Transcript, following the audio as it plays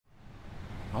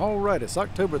All right, it's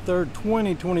October 3rd,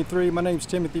 2023. My name's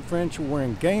Timothy French. We're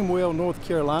in Gamewell, North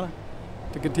Carolina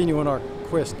to continue on our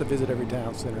quest to visit every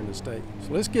town center in the state.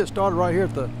 So let's get started right here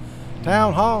at the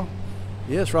town hall.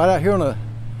 Yes, right out here on a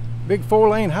big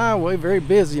 4-lane highway, very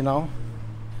busy and all.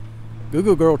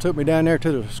 Google girl took me down there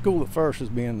to the school at first as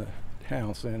being the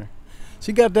town center.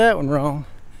 She got that one wrong.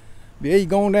 But yeah, you're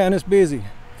going down this busy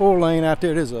 4-lane out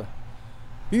there. There's a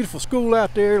beautiful school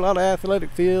out there, a lot of athletic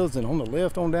fields, and on the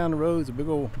left on down the road is a big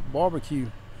old barbecue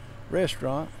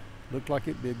restaurant. Looked like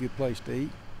it'd be a good place to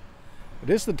eat. But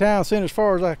this is the town center as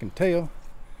far as I can tell.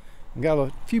 We got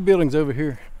a few buildings over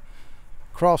here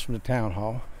across from the town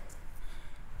hall.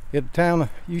 Yeah, the town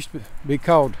used to be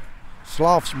called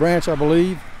Sloth's Branch, I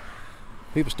believe.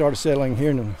 People started settling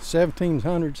here in the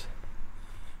 1700s.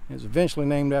 It was eventually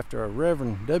named after a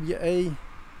Reverend W.A.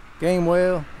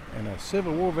 Gamewell and a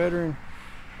Civil War veteran,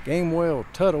 Gamewell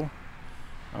Tuttle.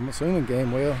 I'm assuming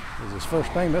Gamewell is his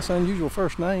first name. That's an unusual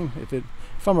first name.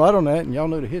 If I'm right on that and y'all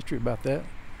know the history about that,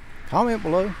 comment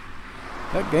below.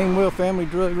 That Gamewell family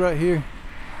drug right here.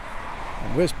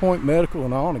 And West Point Medical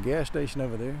and all, and a gas station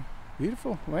over there.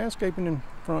 Beautiful landscaping in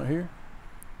front here.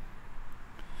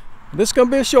 This is gonna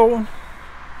be a short one.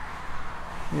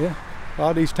 Yeah, a lot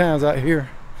of these towns out here,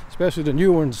 especially the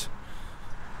new ones,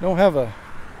 don't have a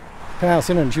town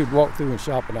center that you'd walk through and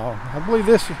shop and all. I believe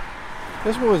this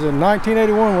one was in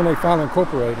 1981 when they finally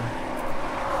incorporated.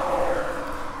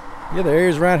 Yeah, the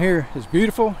areas around here is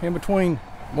beautiful in between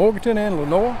Morganton and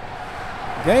Lenoir.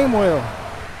 Gamewell,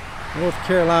 North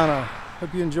Carolina.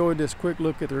 Hope you enjoyed this quick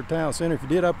look at their town center. If you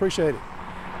did, I appreciate it.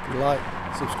 If you like,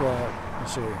 subscribe, and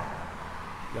share.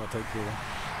 Y'all take care.